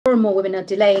more and more women are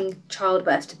delaying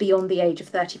childbirth to beyond the age of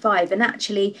 35. And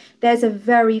actually, there's a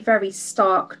very, very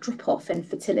stark drop off in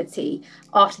fertility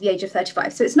after the age of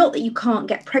 35. So it's not that you can't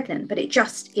get pregnant, but it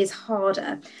just is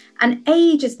harder. And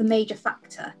age is the major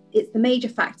factor. It's the major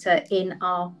factor in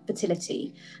our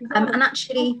fertility. And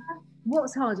actually,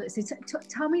 what's harder? So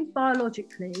tell me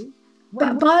biologically.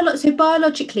 But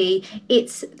biologically,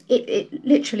 it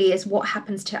literally is what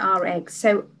happens to our eggs.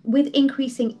 So with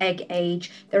increasing egg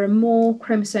age, there are more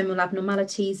chromosomal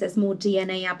abnormalities. There's more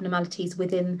DNA abnormalities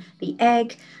within the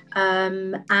egg,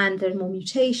 and there are more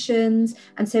mutations.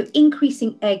 And so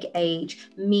increasing egg age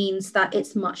means that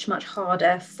it's much, much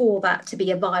harder for that to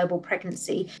be a viable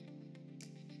pregnancy.